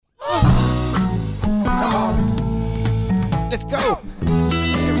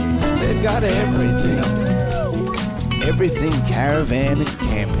Everything caravan and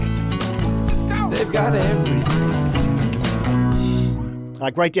camping. They've got everything.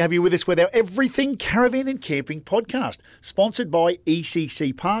 Great to have you with us with our Everything Caravan and Camping podcast, sponsored by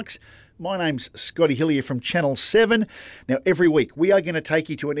ECCParks. My name's Scotty Hillier from Channel 7. Now, every week we are going to take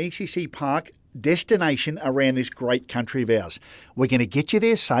you to an ECC Park destination around this great country of ours. We're going to get you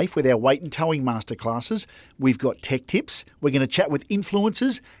there safe with our weight and towing masterclasses. We've got tech tips. We're going to chat with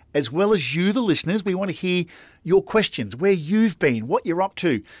influencers as well as you, the listeners. We want to hear your questions, where you've been, what you're up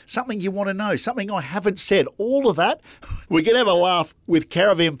to, something you want to know, something I haven't said, all of that. We're going to have a laugh with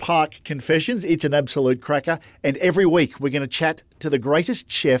Caravan Park Confessions. It's an absolute cracker. And every week we're going to chat to the greatest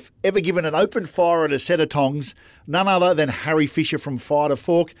chef ever given an open fire at a set of tongs, none other than Harry Fisher from Fire to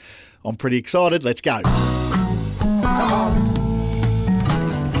Fork. I'm pretty excited. Let's go.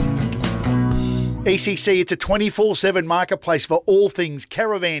 ECC, it's a 24/7 marketplace for all things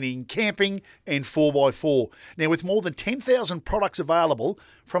caravanning, camping and 4x4. Now, with more than 10,000 products available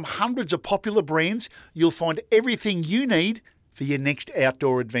from hundreds of popular brands, you'll find everything you need for your next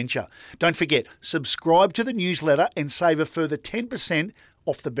outdoor adventure. Don't forget, subscribe to the newsletter and save a further 10%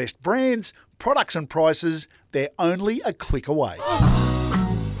 off the best brands, products and prices. They're only a click away.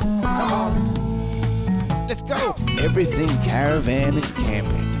 Let's go. Everything caravan and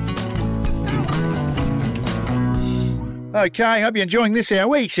camping. Okay, hope you're enjoying this, our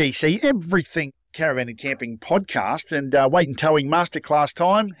ECC Everything Caravan and Camping podcast and weight and towing masterclass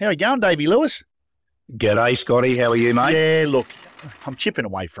time. How are you going, Davey Lewis? G'day, Scotty. How are you, mate? Yeah, look, I'm chipping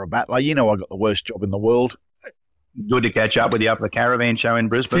away for a battler. You know I got the worst job in the world. Good to catch up with you up at the caravan show in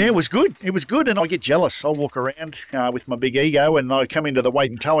Brisbane. Yeah, it was good. It was good, and I get jealous. I'll walk around with my big ego, and I come into the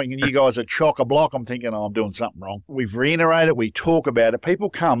weight and towing, and you guys are chock-a-block. I'm thinking, I'm doing something wrong. We've reiterated, we talk about it. People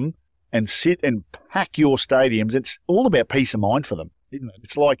come and sit and pack your stadiums. It's all about peace of mind for them, isn't it?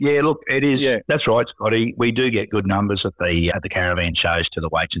 It's like... Yeah, look, it is. Yeah. That's right, Scotty. We do get good numbers at the caravan shows to the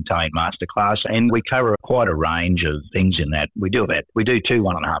weights and towing masterclass, and we cover quite a range of things in that. We do 2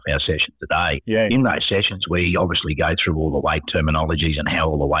 1.5 hour sessions a day. Yeah. In those sessions, we obviously go through all the weight terminologies and how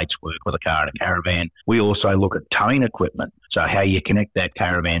all the weights work with a car and a caravan. We also look at towing equipment, so how you connect that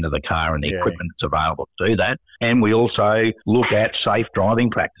caravan to the car and the equipment that's available to do that. And we also look at safe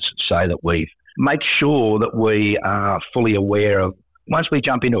driving practices so that we make sure that we are fully aware of, once we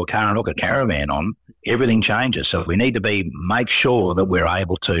jump into a car and hook a caravan on, everything changes. So we need to make sure that we're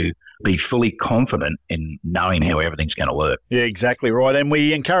able to be fully confident in knowing how everything's going to work. Yeah, exactly right. And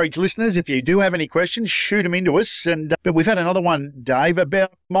we encourage listeners, if you do have any questions, shoot them into us. But we've had another one, Dave,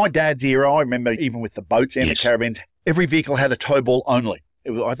 about my dad's era. I remember even with the boats and the caravans, every vehicle had a tow ball only.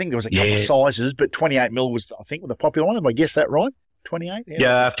 I think there was a couple of sizes, but 28 mil was, I think, the popular one. Have I guessed that right? 28?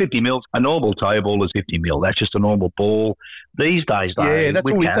 Yeah, 50 mil. A normal tow ball is 50 mil. That's just a normal ball. These days, though, yeah, that's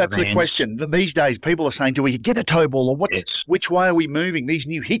the question. These days, people are saying, do we get a tow ball or which way are we moving? These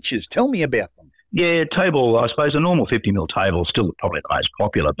new hitches, tell me about them. Yeah, tow ball, I suppose a normal 50 mil tow ball is still probably the most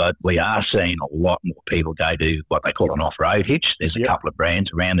popular, but we are seeing a lot more people go to what they call an off-road hitch. There's a couple of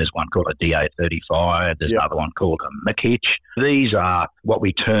brands around. There's one called a DA35. There's another one called a Mick hitch. These are what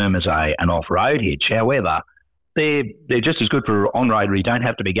we term as an off-road hitch. However, they're just as good for on-road. You don't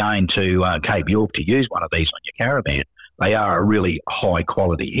have to be going to Cape York to use one of these on your caravan. They are a really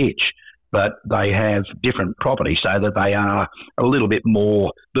high-quality hitch, but they have different properties so that they are a little bit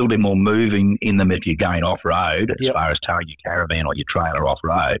more moving in them if you're going off-road as far as towing your caravan or your trailer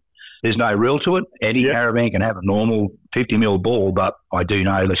off-road. There's no rule to it. Any caravan can have a normal 50 mil ball, but I do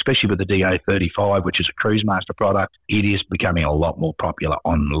know, especially with the DA35, which is a Cruise Master product, it is becoming a lot more popular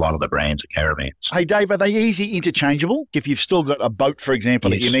on a lot of the brands of caravans. Hey, Dave, are they easy interchangeable? If you've still got a boat, for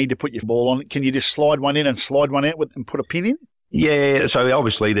example, that you need to put your ball on, can you just slide one in and slide one out and put a pin in? Yeah, so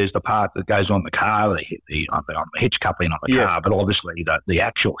obviously there's the part that goes on the car, the hitch coupling on the car, but obviously the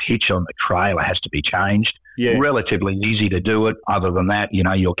actual hitch on the trailer has to be changed. Yeah. Relatively easy to do it. Other than that,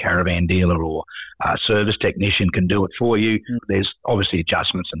 your caravan dealer or service technician can do it for you. There's obviously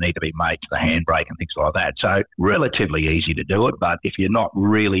adjustments that need to be made to the handbrake and things like that. So relatively easy to do it. But if you're not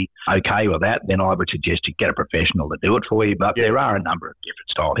really okay with that, then I would suggest you get a professional to do it for you. But there are a number of different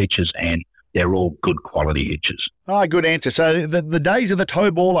style hitches and they're all good quality hitches. Oh, good answer. So the days of the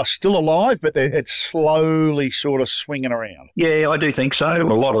tow ball are still alive, but it's slowly sort of swinging around. Yeah, I do think so. A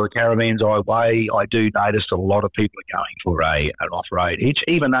lot of the caravans I weigh, I do notice that a lot of people are going for an off-road hitch.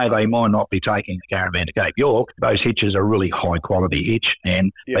 Even though they might not be taking a caravan to Cape York, those hitches are really high-quality hitch,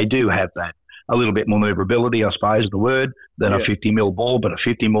 and they do have that a little bit more maneuverability, I suppose is the word, than a 50 mil ball, but a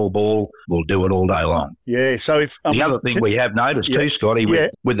 50 mil ball will do it all day long. Yeah, so if... the other thing we have noticed too, Scotty,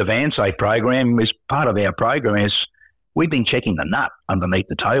 with the Van Safe program, is part of our program is we've been checking the nut underneath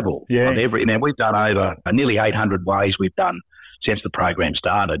the table. Yeah. Now, we've done over nearly 800 ways we've done since the program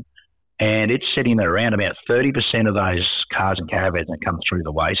started, and it's sitting at around about 30% of those cars and caravans that come through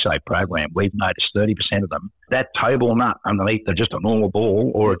the WaySafe program. We've noticed 30% of them, that table nut underneath just a normal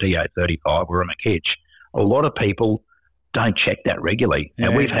ball or a DA35 or a McHitch, a lot of people don't check that regularly. Yeah.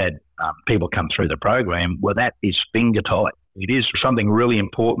 And we've had people come through the program where that is finger tight. It is something really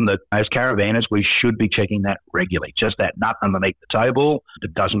important that as caravanners, we should be checking that regularly. Just that nut underneath the table.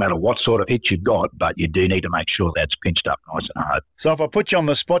 It doesn't matter what sort of hitch you've got, but you do need to make sure that's pinched up nice and hard. So if I put you on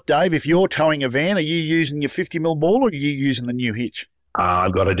the spot, Dave, if you're towing a van, are you using your 50mm ball or are you using the new hitch?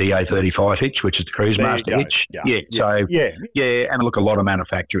 I've got a DA35 hitch, which is the Cruise Master hitch. And look, a lot of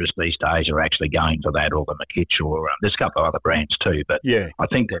manufacturers these days are actually going to that or the McHitch, or there's a couple of other brands too, but I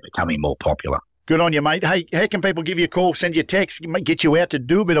think they're becoming more popular. Good on you, mate. Hey, how can people give you a call, send you a text, get you out to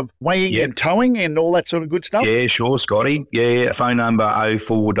do a bit of weighing and towing and all that sort of good stuff? Yeah, sure, Scotty. Yeah, phone number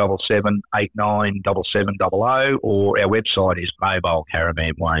 0477 897700, or our website is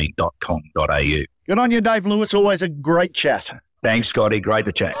mobilecaravanweighing.com.au. Good on you, Dave Lewis. Always a great chat. Thanks, Scotty. Great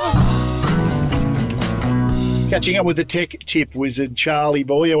to chat. Catching up with the tech tip wizard, Charlie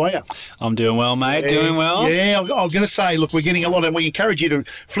boy. How are you? I'm doing well, mate. Doing well. Yeah, I'm going to say, look, we're getting a lot, and we encourage you to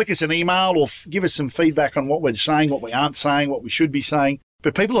flick us an email or give us some feedback on what we're saying, what we aren't saying, what we should be saying.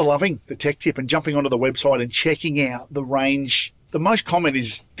 But people are loving the tech tip and jumping onto the website and checking out the range. The most comment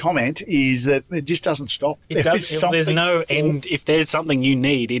is that it just doesn't stop. There's no end. If there's something you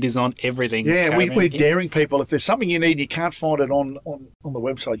need, it is on everything. Yeah, we're daring people. If there's something you need and you can't find it on the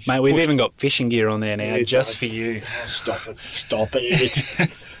website, mate, we've even got fishing gear on there now just for you. Stop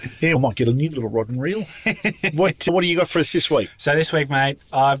it. Yeah, I might get a new little rod and reel. What do you got for us this week? So this week, mate,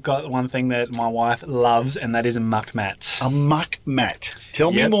 I've got one thing that my wife loves, and that is muck mats. A muck mat.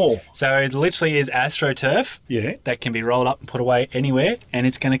 Tell me more. So it literally is AstroTurf. Yeah. That can be rolled up and put away anywhere, and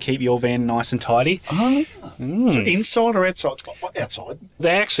it's going to keep your van nice and tidy. So inside or outside? Outside. They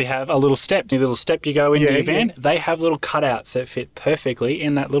actually have a little step. The little step you go into your van, they have little cutouts that fit perfectly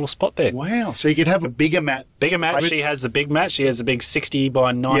in that little spot there. Wow. So you could have a bigger mat. She has the big mat. She has the big 60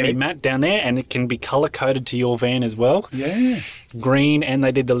 by 90 mat down there, and it can be colour-coded to your van as well. Yeah. Green, and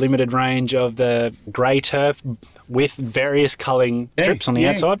they did the limited range of the grey turf with various colouring strips on the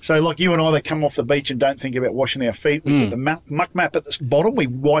outside. So like you and I that come off the beach and don't think about washing our feet, we put the muck mat at the bottom, we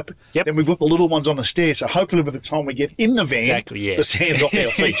wipe, then we put the little ones on the stair. So hopefully by the time we get in the van, the sand's off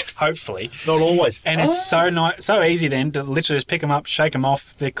our feet. Hopefully. Not always. And it's so nice, so easy then to literally just pick them up, shake them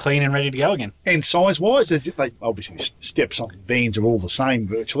off, they're clean and ready to go again. And size-wise, they obviously the steps on vans are all the same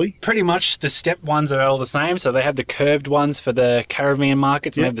virtually. Pretty much the step ones are all the same. So they have the curved ones for the caravan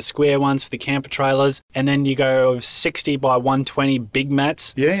markets, and they have the square ones for the camper trailers. And then you go 60 by 120 big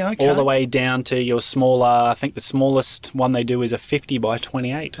mats. Yeah, okay. All the way down to your smaller, I think the smallest one they do is a 50 by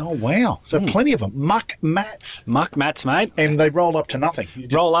 28. Oh, wow. So plenty of them. Muck mats. Muck mats, mate. And they roll up to nothing.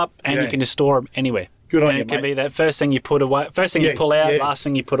 Roll up and you can just store them anywewhere. Good on you, it can mate. be that first thing you put away, first thing you pull out, last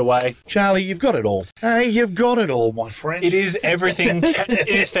thing you put away. Charlie, you've got it all. Hey, you've got it all, my friend. It is everything. It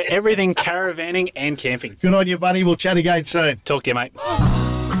is for everything caravanning and camping. Good on you, buddy. We'll chat again soon. Talk to you, mate.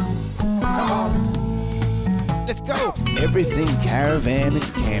 Come on. Let's go. Everything caravan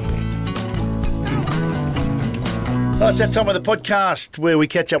and camping. Oh, it's that time of the podcast where we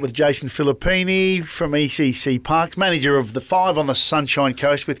catch up with Jason Filippini from ECCPark, manager of the 5 on the Sunshine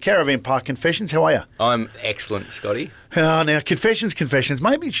Coast with Caravan Park Confessions. How are you? I'm excellent, Scotty. Now, confessions.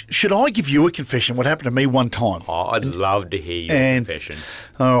 Maybe should I give you a confession? What happened to me one time? Oh, I'd love to hear your confession.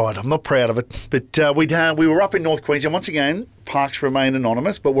 All right, I'm not proud of it, but we were up in North Queensland. Once again, parks remain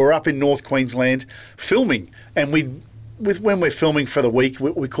anonymous, but we're up in North Queensland filming, and when we're filming for the week,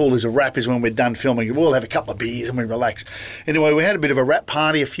 we call this a wrap, is when we're done filming. We'll have a couple of beers and we relax. Anyway, we had a bit of a wrap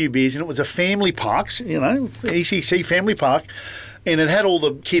party, a few beers, and it was a family parks, ECC family park. And it had all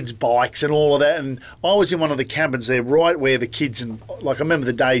the kids' bikes and all of that. And I was in one of the cabins there, right where the kids, and I remember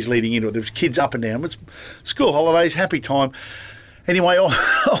the days leading into it. There was kids up and down. It was school holidays, happy time. Anyway,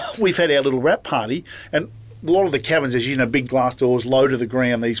 we've had our little wrap party, and a lot of the cabins, as you know, big glass doors, low to the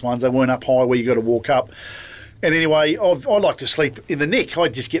ground, these ones. They weren't up high where you got to walk up. And anyway, I like to sleep in the nick. I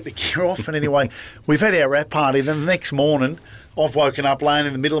just get the gear off. And anyway, we've had our wrap party. Then the next morning, I've woken up laying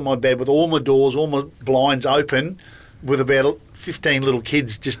in the middle of my bed with all my doors, all my blinds open, with about 15 little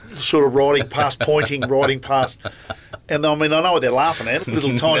kids just sort of riding past. And I mean, I know what they're laughing at,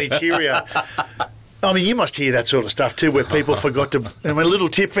 little tiny cheerio. I mean, you must hear that sort of stuff too, where people forgot to. I mean, a little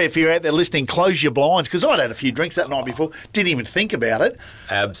tip if you're out there listening: close your blinds, because I'd had a few drinks that night before, didn't even think about it.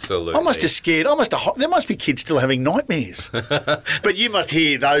 Absolutely. I must have scared. There must be kids still having nightmares. But you must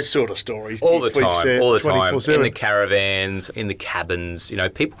hear those sort of stories all the time. All the time. 24/7. In the caravans, in the cabins,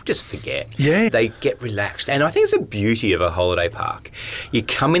 people just forget. Yeah. They get relaxed, and I think it's the beauty of a holiday park. You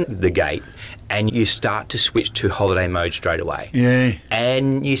come in the gate, and you start to switch to holiday mode straight away. Yeah.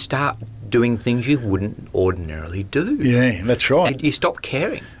 And you start doing things you wouldn't ordinarily do. Yeah, that's right. And you stop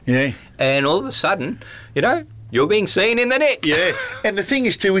caring. Yeah. And all of a sudden, you're being seen in the neck. Yeah. And the thing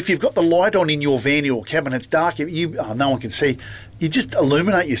is too, if you've got the light on in your van or cabin, it's dark, no one can see, you just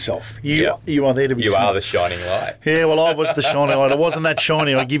illuminate yourself. You are there to be seen. You are the shining light. Yeah, well, I was the shining light. I wasn't that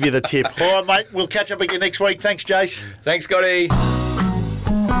shiny. I'll give you the tip. All right, mate, we'll catch up again next week. Thanks, Jace. Thanks, Scotty.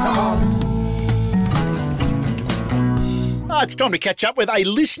 Come on. It's time to catch up with a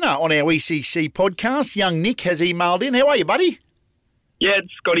listener on our ECC podcast. Young Nick has emailed in. How are you, buddy? Yeah,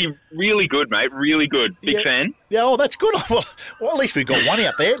 Scotty, really good, mate. Really good. Big fan. Yeah, oh, that's good. Well, at least we've got one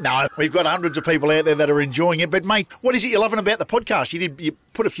out there. No, we've got hundreds of people out there that are enjoying it. But, mate, what is it you're loving about the podcast? You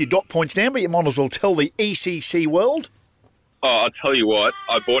put a few dot points down, but you might as well tell the ECC world. Oh, I'll tell you what.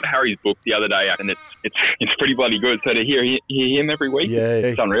 I bought Harry's book the other day, and it's pretty bloody good. So to hear him every week,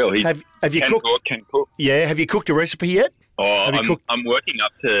 it's unreal. Have you cooked? Can cook. Yeah. Have you cooked a recipe yet? Oh, I'm working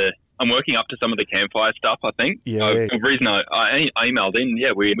up to some of the campfire stuff, I think. Yeah. The reason I emailed in,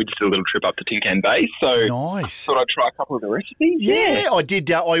 we just did a little trip up to Tin Can Bay, so nice. Thought I'd try a couple of the recipes. Yeah, I did.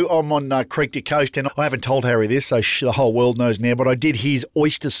 I'm on Creek to Coast, and I haven't told Harry this, so the whole world knows now, but I did his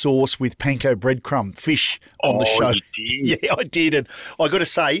oyster sauce with panko breadcrumb fish on the show. You did? Yeah, I did. And I got to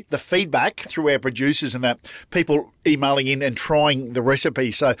say, the feedback through our producers and that, people emailing in and trying the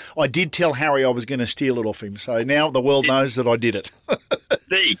recipe. So I did tell Harry I was going to steal it off him. So now the world knows that I did it.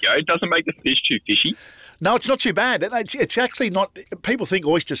 There you go. It doesn't make the fish too fishy. No, it's not too bad. It's actually not. People think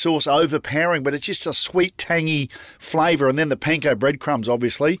oyster sauce overpowering, but it's just a sweet, tangy flavour. And then the panko breadcrumbs,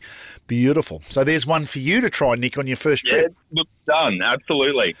 obviously, beautiful. So there's one for you to try, Nick, on your first trip. Yeah, done.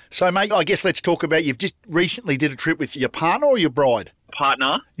 Absolutely. So, mate, I guess let's talk about, you've just recently did a trip with your partner or your bride?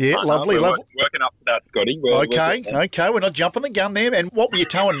 Partner. Yeah, lovely. We're working up to that, Scotty. Okay. We're not jumping the gun there. And what were you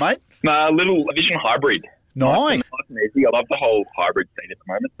towing, mate? A little Vision Hybrid. Nice. Nice and easy. I love the whole hybrid scene at the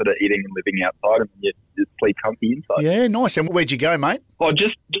moment, sort of eating and living outside, and you just sleep comfy inside. Yeah, nice. And where'd you go, mate? Oh,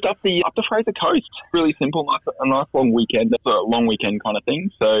 just up the Fraser Coast. Really simple, a nice long weekend. It's a long weekend kind of thing.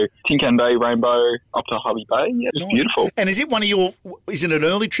 So Tin Can Bay, Rainbow, up to Harvey Bay. Yeah, it's beautiful. And is it is it an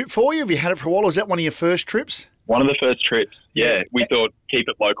early trip for you? Have you had it for a while, or is that one of your first trips? One of the first trips. Yeah, we thought keep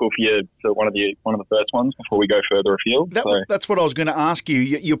it local for you, so one of the first ones before we go further afield. That's what I was going to ask you.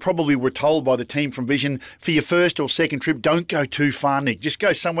 You probably were told by the team from Vision for your first or second trip, don't go too far, Nick. Just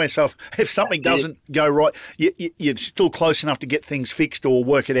go somewhere. So if something doesn't go right, you're still close enough to get things fixed or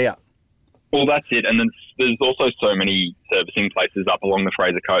work it out. Well, that's it. And then there's also so many servicing places up along the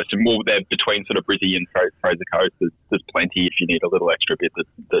Fraser Coast. And they're between sort of Brizzy and Fraser Coast. There's plenty if you need a little extra bit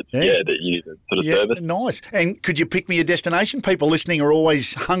that you need to sort of service. Nice. And could you pick me a destination? People listening are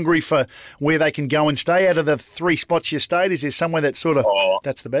always hungry for where they can go and stay. Out of the 3 spots you stayed, is there somewhere that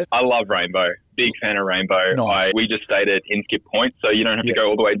that's the best? I love Rainbow. Big fan of Rainbow. Nice. We just stayed at Biscuit Point, so you don't have to go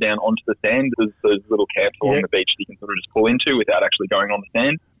all the way down onto the sand. There's those little camps along the beach that you can sort of just pull into without actually going on the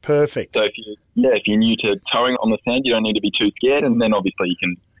sand. Perfect. So if you're new to towing on the sand, you don't need to be too scared. And then obviously you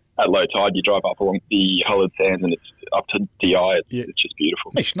can, at low tide, you drive up along the Hullard Sands and it's up to DI. It's just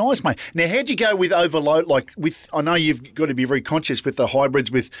beautiful. It's nice, mate. Now, how'd you go with overload? I know you've got to be very conscious with the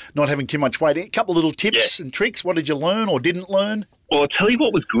hybrids, with not having too much weight. A couple of little tips and tricks. What did you learn or didn't learn? Well, I'll tell you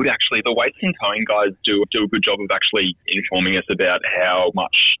what was good, actually. The weights and towing guys do a good job of actually informing us about how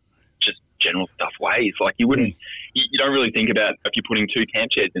much just general stuff weighs. Like you wouldn't... You don't really think about if you're putting 2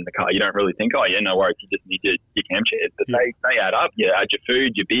 camp chairs in the car. You don't really think, oh, yeah, no worries, you just need your camp chairs. But they add up. You add your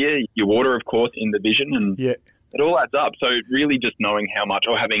food, your beer, your water, of course, in the Vision, and it all adds up. So really just knowing how much,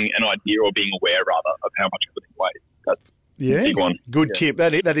 or having an idea or being aware, rather, of how much everything weighs. That's a big one. Good tip.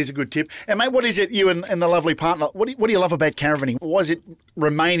 That is a good tip. And, mate, what is it, you and the lovely partner, what do you love about caravanning? Why is it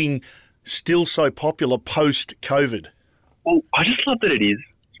remaining still so popular post-COVID? Well, I just love that it is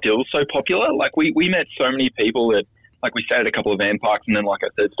still so popular. Like we met so many people that, like, we stayed at a couple of van parks, and then, like I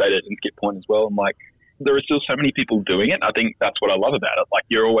said, stayed at Biscuit Point as well. And like, there are still so many people doing it. I think that's what I love about it. Like,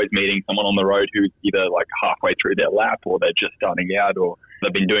 you're always meeting someone on the road who's either like halfway through their lap, or they're just starting out, or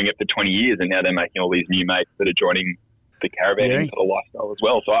they've been doing it for 20 years and now they're making all these new mates that are joining the caravanning sort of lifestyle as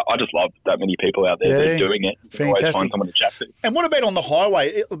well. So I just love that many people out there that are doing it. You can always find someone to chat to. And what about on the highway?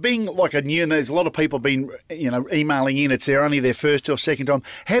 It being like a new, and there's a lot of people been, emailing in. It's only their first or second time.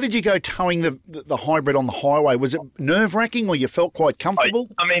 How did you go towing the hybrid on the highway? Was it nerve-wracking or you felt quite comfortable?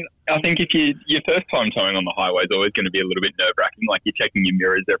 I mean, I think if your first time towing on the highway is always going to be a little bit nerve-wracking. Like you're checking your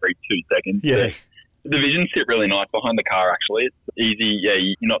mirrors every 2 seconds. Yeah. The visions sit really nice behind the car, actually. It's easy. Yeah,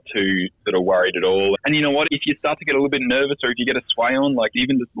 you're not too sort of worried at all. And you know what? If you start to get a little bit nervous or if you get a sway on, like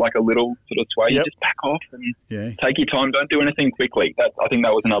even just like a little sort of sway, you just back off and take your time. Don't do anything quickly. I think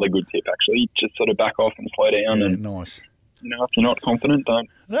that was another good tip, actually. Just sort of back off and slow down. Yeah, and, nice. If you're not confident, don't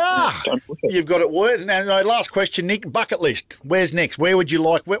push it. You've got it worded. Now, last question, Nick. Bucket list. Where's next? Where would you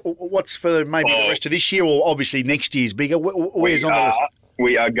like? What's for maybe the rest of this year, or obviously next year's bigger? Where's on the list?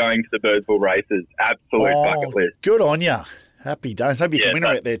 We are going to the Birdsville races. Absolute bucket list. Good on you. Happy days. Hope you can win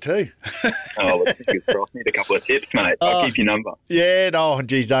out there too. Fingers crossed. Need a couple of tips, mate. I'll keep your number. Yeah, no,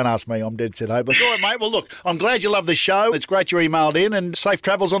 geez, don't ask me. I'm dead set hopeless. All right, mate. Well, look, I'm glad you love the show. It's great you emailed in, and safe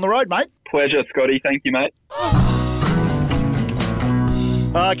travels on the road, mate. Pleasure, Scotty. Thank you, mate.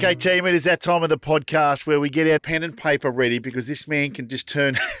 Okay, team, it is that time of the podcast where we get our pen and paper ready because this man can just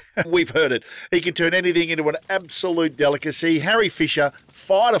turn, we've heard it, he can turn anything into an absolute delicacy. Harry Fisher,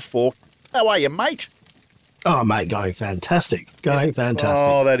 Fire to Fork. How are you, mate? Oh, mate, going fantastic. Fantastic.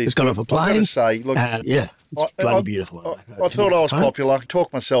 Oh, that is Just got off a plane. I've got to say, look, it's bloody beautiful. I thought I was popular,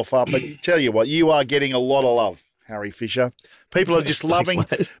 talk myself up, but tell you what, you are getting a lot of love, Harry Fisher. People are just loving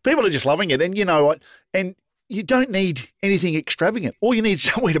it, and you know what, and you don't need anything extravagant. All you need is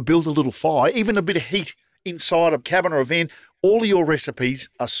somewhere to build a little fire, even a bit of heat inside a cabin or a van. All of your recipes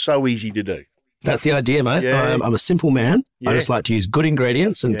are so easy to do. That's the idea, mate. Yeah. I'm a simple man. Yeah. I just like to use good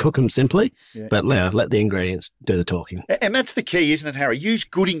ingredients and cook them simply, but let the ingredients do the talking. And that's the key, isn't it, Harry? Use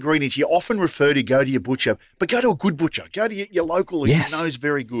good ingredients. You often refer to go to your butcher, but go to a good butcher. Go to your local who knows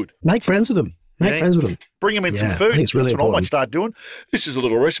very good. Make friends with them. Bring them in some food. I think it's really That's what I important. might start doing. This is a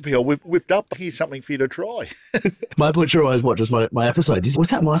little recipe I whipped up. Here's something for you to try. My butcher always watches my episodes. Was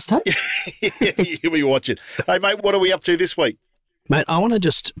that my steak? You'll be watching. Hey, mate, what are we up to this week? Mate, I want to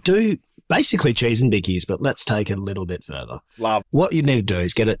just do basically cheese and bickies, but let's take it a little bit further. Love. What you need to do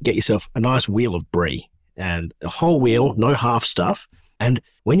is get yourself a nice wheel of brie and a whole wheel, no half stuff. And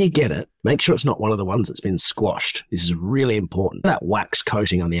when you get it, make sure it's not one of the ones that's been squashed. This is really important. That wax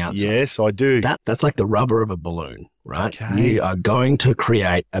coating on the outside. Yes, I do. That's like the rubber of a balloon, right? Okay. You are going to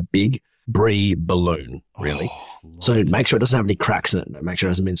create a big brie balloon, really. So make sure it doesn't have any cracks in it. Make sure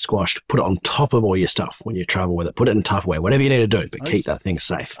it hasn't been squashed. Put it on top of all your stuff when you travel with it. Put it in Tupperware, whatever you need to do, but keep that thing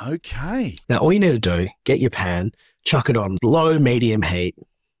safe. Okay. Now, all you need to do, get your pan, chuck it on low, medium heat,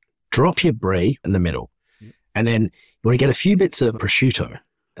 drop your brie in the middle, and then you want to get a few bits of prosciutto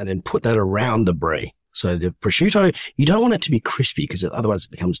and then put that around the brie. So the prosciutto, you don't want it to be crispy because otherwise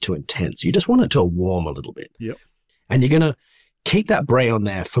it becomes too intense. You just want it to warm a little bit. Yep. And you're going to keep that brie on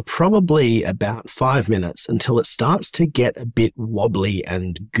there for probably about 5 minutes until it starts to get a bit wobbly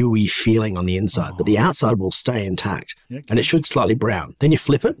and gooey feeling on the inside, but the outside will stay intact and it should slightly brown. Then you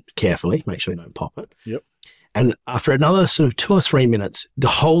flip it carefully, make sure you don't pop it. Yep. And after another sort of 2 or 3 minutes, the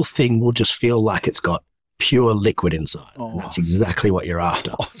whole thing will just feel like it's got pure liquid inside. And that's exactly what you're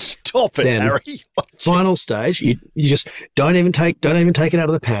after. Oh, stop it, Then, Harry. Final stage, you just don't even take it out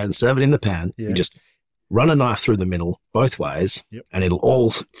of the pan, serve it in the pan. Yeah. You just run a knife through the middle both ways and it'll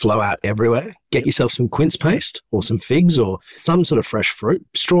all flow out everywhere. Get yourself some quince paste or some figs or some sort of fresh fruit,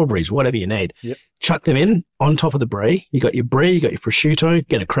 strawberries, whatever you need. Yep. Chuck them in on top of the brie. You got your brie, you got your prosciutto,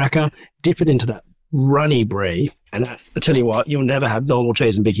 get a cracker, dip it into that runny brie, and I tell you what, you'll never have normal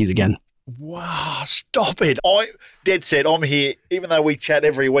cheese and bickies again. Wow, stop it. Dead set, I'm here, even though we chat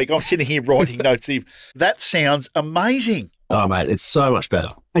every week, I'm sitting here writing notes. That sounds amazing. Oh, mate, it's so much better.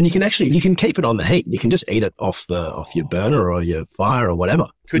 And you can keep it on the heat. You can just eat it off your burner or your fire or whatever.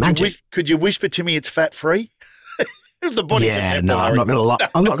 Could you whisper to me it's fat-free? The body's a temple. No, I'm not going to lie.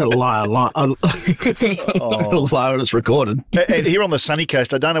 I'm not going to lie. I'm not going to lie when it's recorded. And here on the sunny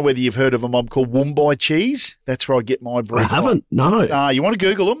coast, I don't know whether you've heard of a mob called Woombye cheese. That's where I get my brie. I haven't, no. You want to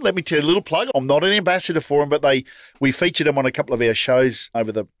Google them? Let me tell you a little plug. I'm not an ambassador for them, but we featured them on a couple of our shows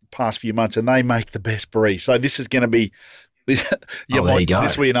over the past few months, and they make the best brie. So this is going to be... there you go.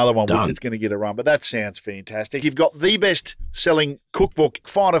 This will be another one. Done. It's going to get a run, but that sounds fantastic. You've got the best-selling cookbook,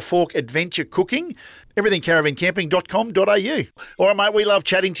 Fire to Fork Adventure Cooking, everythingcaravancamping.com.au. All right, mate, we love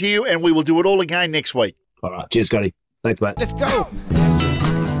chatting to you, and we will do it all again next week. All right. Cheers, Scotty. Thanks, mate. Let's go.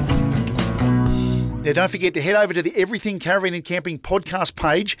 Now, don't forget to head over to the Everything Caravan and Camping podcast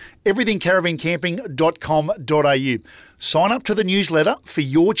page, everythingcaravancamping.com.au. Sign up to the newsletter for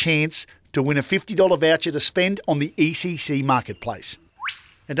your chance to win a $50 voucher to spend on the ECC Marketplace.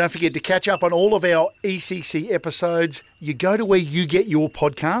 And don't forget to catch up on all of our ECC episodes. You go to where you get your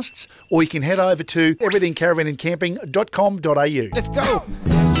podcasts, or you can head over to everythingcaravanandcamping.com.au. Let's go.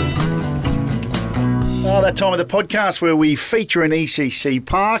 That time of the podcast where we feature an ECC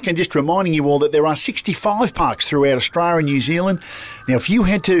park, and just reminding you all that there are 65 parks throughout Australia and New Zealand. Now, if you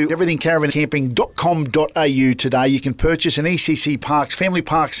head to everythingcaravanandcamping.com.au today, you can purchase an ECC Parks Family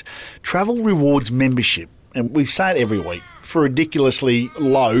Parks Travel Rewards membership. And we say it every week, for ridiculously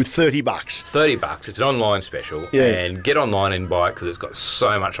low $30. $30. It's an online special. Yeah. And get online and buy it because it's got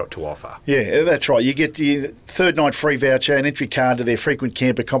so much to offer. Yeah, that's right. You get the third night free voucher, an entry card to their frequent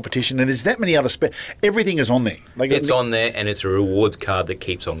camper competition, and there's that many other everything is on there. It's on there, and it's a rewards card that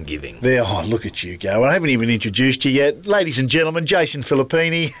keeps on giving. There, look at you go. I haven't even introduced you yet. Ladies and gentlemen, Jason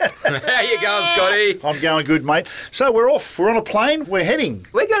Filippini. How you going, Scotty? I'm going good, mate. So we're off. We're on a plane. We're heading.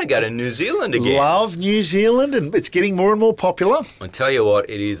 We're going to go to New Zealand again. Love New Zealand, and it's getting more and more popular. I tell you what,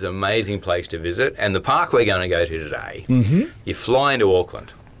 it is an amazing place to visit. And the park we're going to go to today, you fly into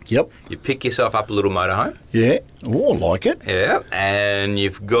Auckland. Yep. You pick yourself up a little motorhome. Yeah. Oh, I like it. Yeah. And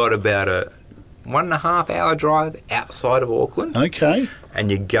you've got about a 1.5 hour drive outside of Auckland. Okay. And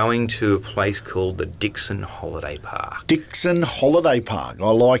you're going to a place called the Dixon Holiday Park. Dixon Holiday Park.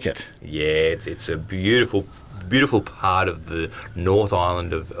 I like it. Yeah, it's a beautiful part of the North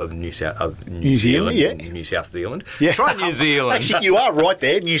Island of New Zealand. Yeah. New South Zealand. Yeah. Try New Zealand. Actually, you are right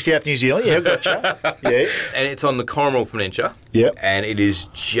there, New South New Zealand. Yeah, gotcha. Yeah. And it's on the Coromandel Peninsula. Yep. And it is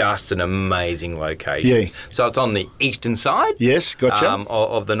just an amazing location. Yeah. So it's on the eastern side. Yes, gotcha.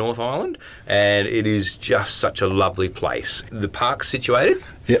 Of the North Island, and it is just such a lovely place. The park's situated.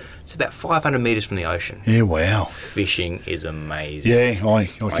 Yep. It's about 500 metres from the ocean. Yeah, wow. Fishing is amazing. Yeah, I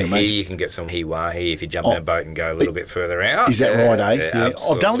can Here imagine. you can get some hiwahi if you jump in a boat and go a little bit further out. Is that right, eh? Yeah.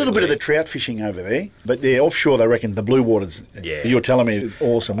 I've done a little bit of the absolutely. trout fishing over there, but yeah, offshore they reckon the blue waters. Yeah. You're telling me it's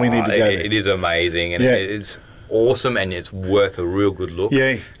awesome. We need to go there. It is amazing, and Yeah. it is awesome, and it's worth a real good look.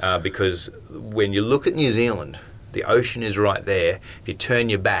 Yeah. Because when you look at New Zealand, the ocean is right there. If you turn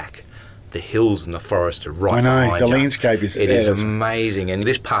your back, the hills and the forest are right I know, behind the you. landscape is- It yeah, is that's- amazing, and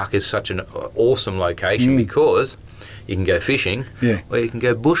this park is such an awesome location because you can go fishing, Yeah. or you can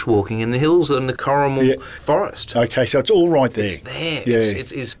go bushwalking in the hills and the Coromandel Yeah. forest. Okay, so it's all right there. It's there. Yeah.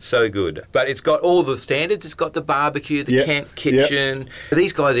 It's so good. But it's got all the standards. It's got the barbecue, the Yep. camp kitchen.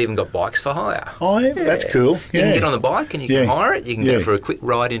 These guys even got bikes for hire. Oh, yeah, that's cool. You Yeah. can get on the bike and you can Yeah. hire it. You can Yeah. go for a quick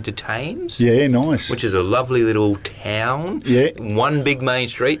ride into Thames. Yeah, nice. Which is a lovely little town. Yeah. One big main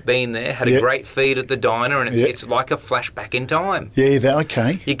street, been there, had Yeah. a great feed at the diner, and Yeah. it's like a flashback in time. Yeah,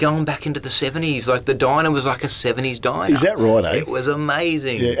 okay. You're going back into the 70s. Like the diner was like a 70s diner. Is that right, eh? It was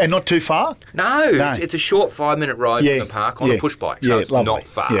amazing. Yeah, and not too far? No, No. It's a short 5-minute ride Yeah, from the park on yeah, a push bike, so yeah, it's lovely, not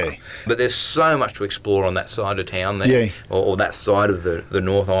far. yeah. But there's so much to explore on that side of town there, Yeah. or that side of the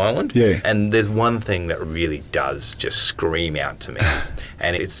North Island. Yeah. And there's one thing that really does just scream out to me,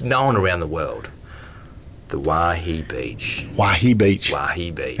 and it's known around the world. The Wahi Beach. Wahi Beach. Wahi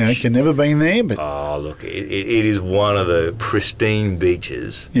Beach. Okay, never been there, but Oh, look, it is one of the pristine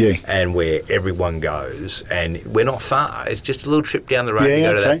beaches, Yeah. and where everyone goes, and we're not far. It's just a little trip down the road Yeah, to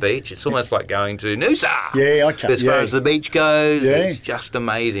go to okay. that beach. It's almost like going to Noosa. Yeah, okay, As far yeah. as the beach goes, Yeah. it's just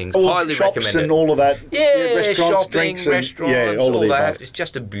amazing. all Highly shops recommend and it. all of that. Yeah, restaurants, shopping, drinks, restaurants, and all of the that. above. It's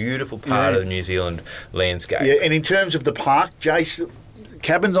just a beautiful part Yeah. of the New Zealand landscape. Yeah, and in terms of the park, Jace,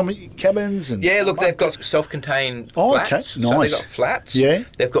 cabins and Yeah, look, they've got self-contained Oh, okay, flats. So nice. they've got flats. Yeah.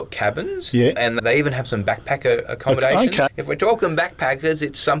 They've got cabins. Yeah. And they even have some backpacker accommodations. Okay. If we're talking backpackers,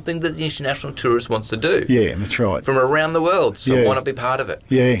 it's something that the international tourist wants to do. Yeah, that's right. From around the world. So Yeah. why not be part of it?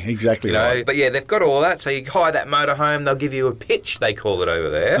 Yeah, exactly You know, right. but yeah, they've got all that. So you hire that motorhome, they'll give you a pitch, they call it over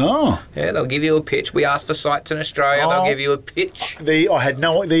there. Oh, Yeah, they'll give you a pitch. We ask for sites in Australia, Oh. they'll give you a pitch. there you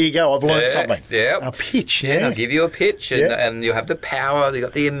go. I've learned Yeah, something. yeah. A pitch, Yeah, yeah. they'll give you a pitch, and, Yeah. and you'll have the power. They've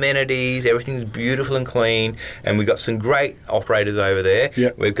got the amenities. Everything's beautiful and clean. And we've got some great operators over there. Yeah.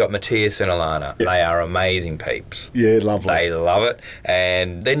 We've got Matthias and Alana. Yeah. They are amazing peeps. Yeah, lovely. They love it,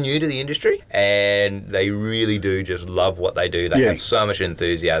 and they're new to the industry, and they really do just love what they do. They Yeah. have so much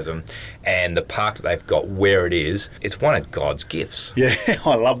enthusiasm, and the park that they've got where it is, it's one of God's gifts. Yeah,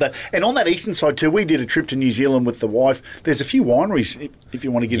 I love that. And on that eastern side too, we did a trip to New Zealand with the wife. There's a few wineries if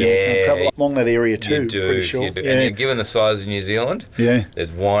you want to get in and travel along that area too. You do, pretty sure. you do. Yeah. And given the size of New Zealand, Yeah.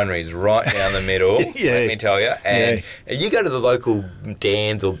 there's wineries right down the middle, Yeah. let me tell you. And you go to the local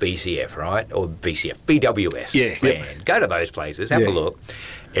Dan's or BCF, right? Or BWS Yeah, brand. yep. Go to those places, have Yeah. a look.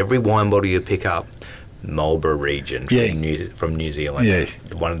 Every wine bottle you pick up, Marlborough region from New Zealand. Yeah.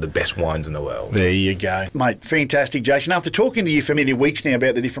 One of the best wines in the world. There you go. Mate, fantastic, Jason. After talking to you for many weeks now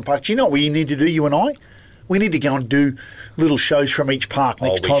about the different parks, do you know what we need to do, you and I? We need to go and do little shows from each park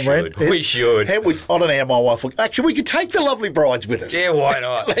next time round. We should. I don't know how my wife will. Actually, we could take the lovely brides with us. Yeah, why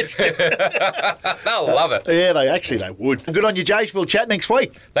not? Let's do it. They'll love it. Yeah, they would. Good on you, Jace. We'll chat next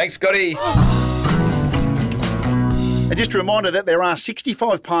week. Thanks, Scotty. And just a reminder that there are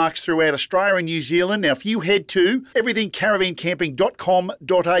 65 parks throughout Australia and New Zealand. Now, if you head to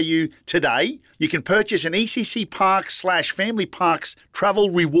everythingcaravancamping.com.au today, you can purchase an ECC Park / Family Parks Travel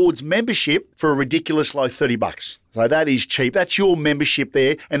Rewards membership for a ridiculous low $30. So that is cheap. That's your membership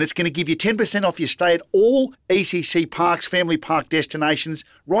there, and it's going to give you 10% off your stay at all ECC Parks, Family Park destinations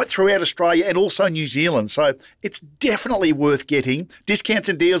right throughout Australia and also New Zealand. So it's definitely worth getting. Discounts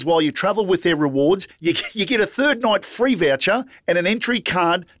and deals while you travel with their rewards. You get a third night free voucher and an entry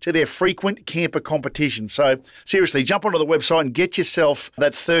card to their frequent camper competition. So seriously, jump onto the website and get yourself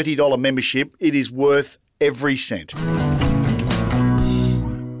that $30 membership. It is worth every cent.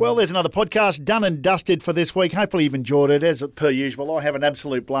 Well, there's another podcast done and dusted for this week. Hopefully you've enjoyed it. As per usual, I have an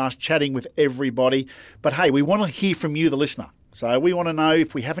absolute blast chatting with everybody. But hey, we want to hear from you, the listener. So we want to know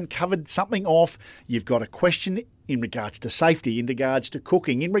if we haven't covered something off, you've got a question in regards to safety, in regards to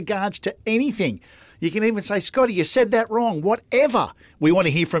cooking, in regards to anything. You can even say, Scotty, you said that wrong, whatever. We want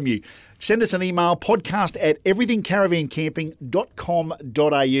to hear from you. Send us an email,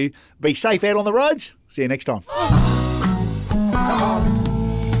 podcast@everythingcaravancamping.com.au. Be safe out on the roads. See you next time. Come on.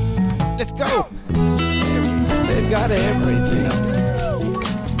 Let's go. They've got everything.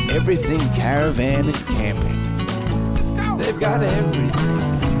 Everything caravan and camping. They've got everything.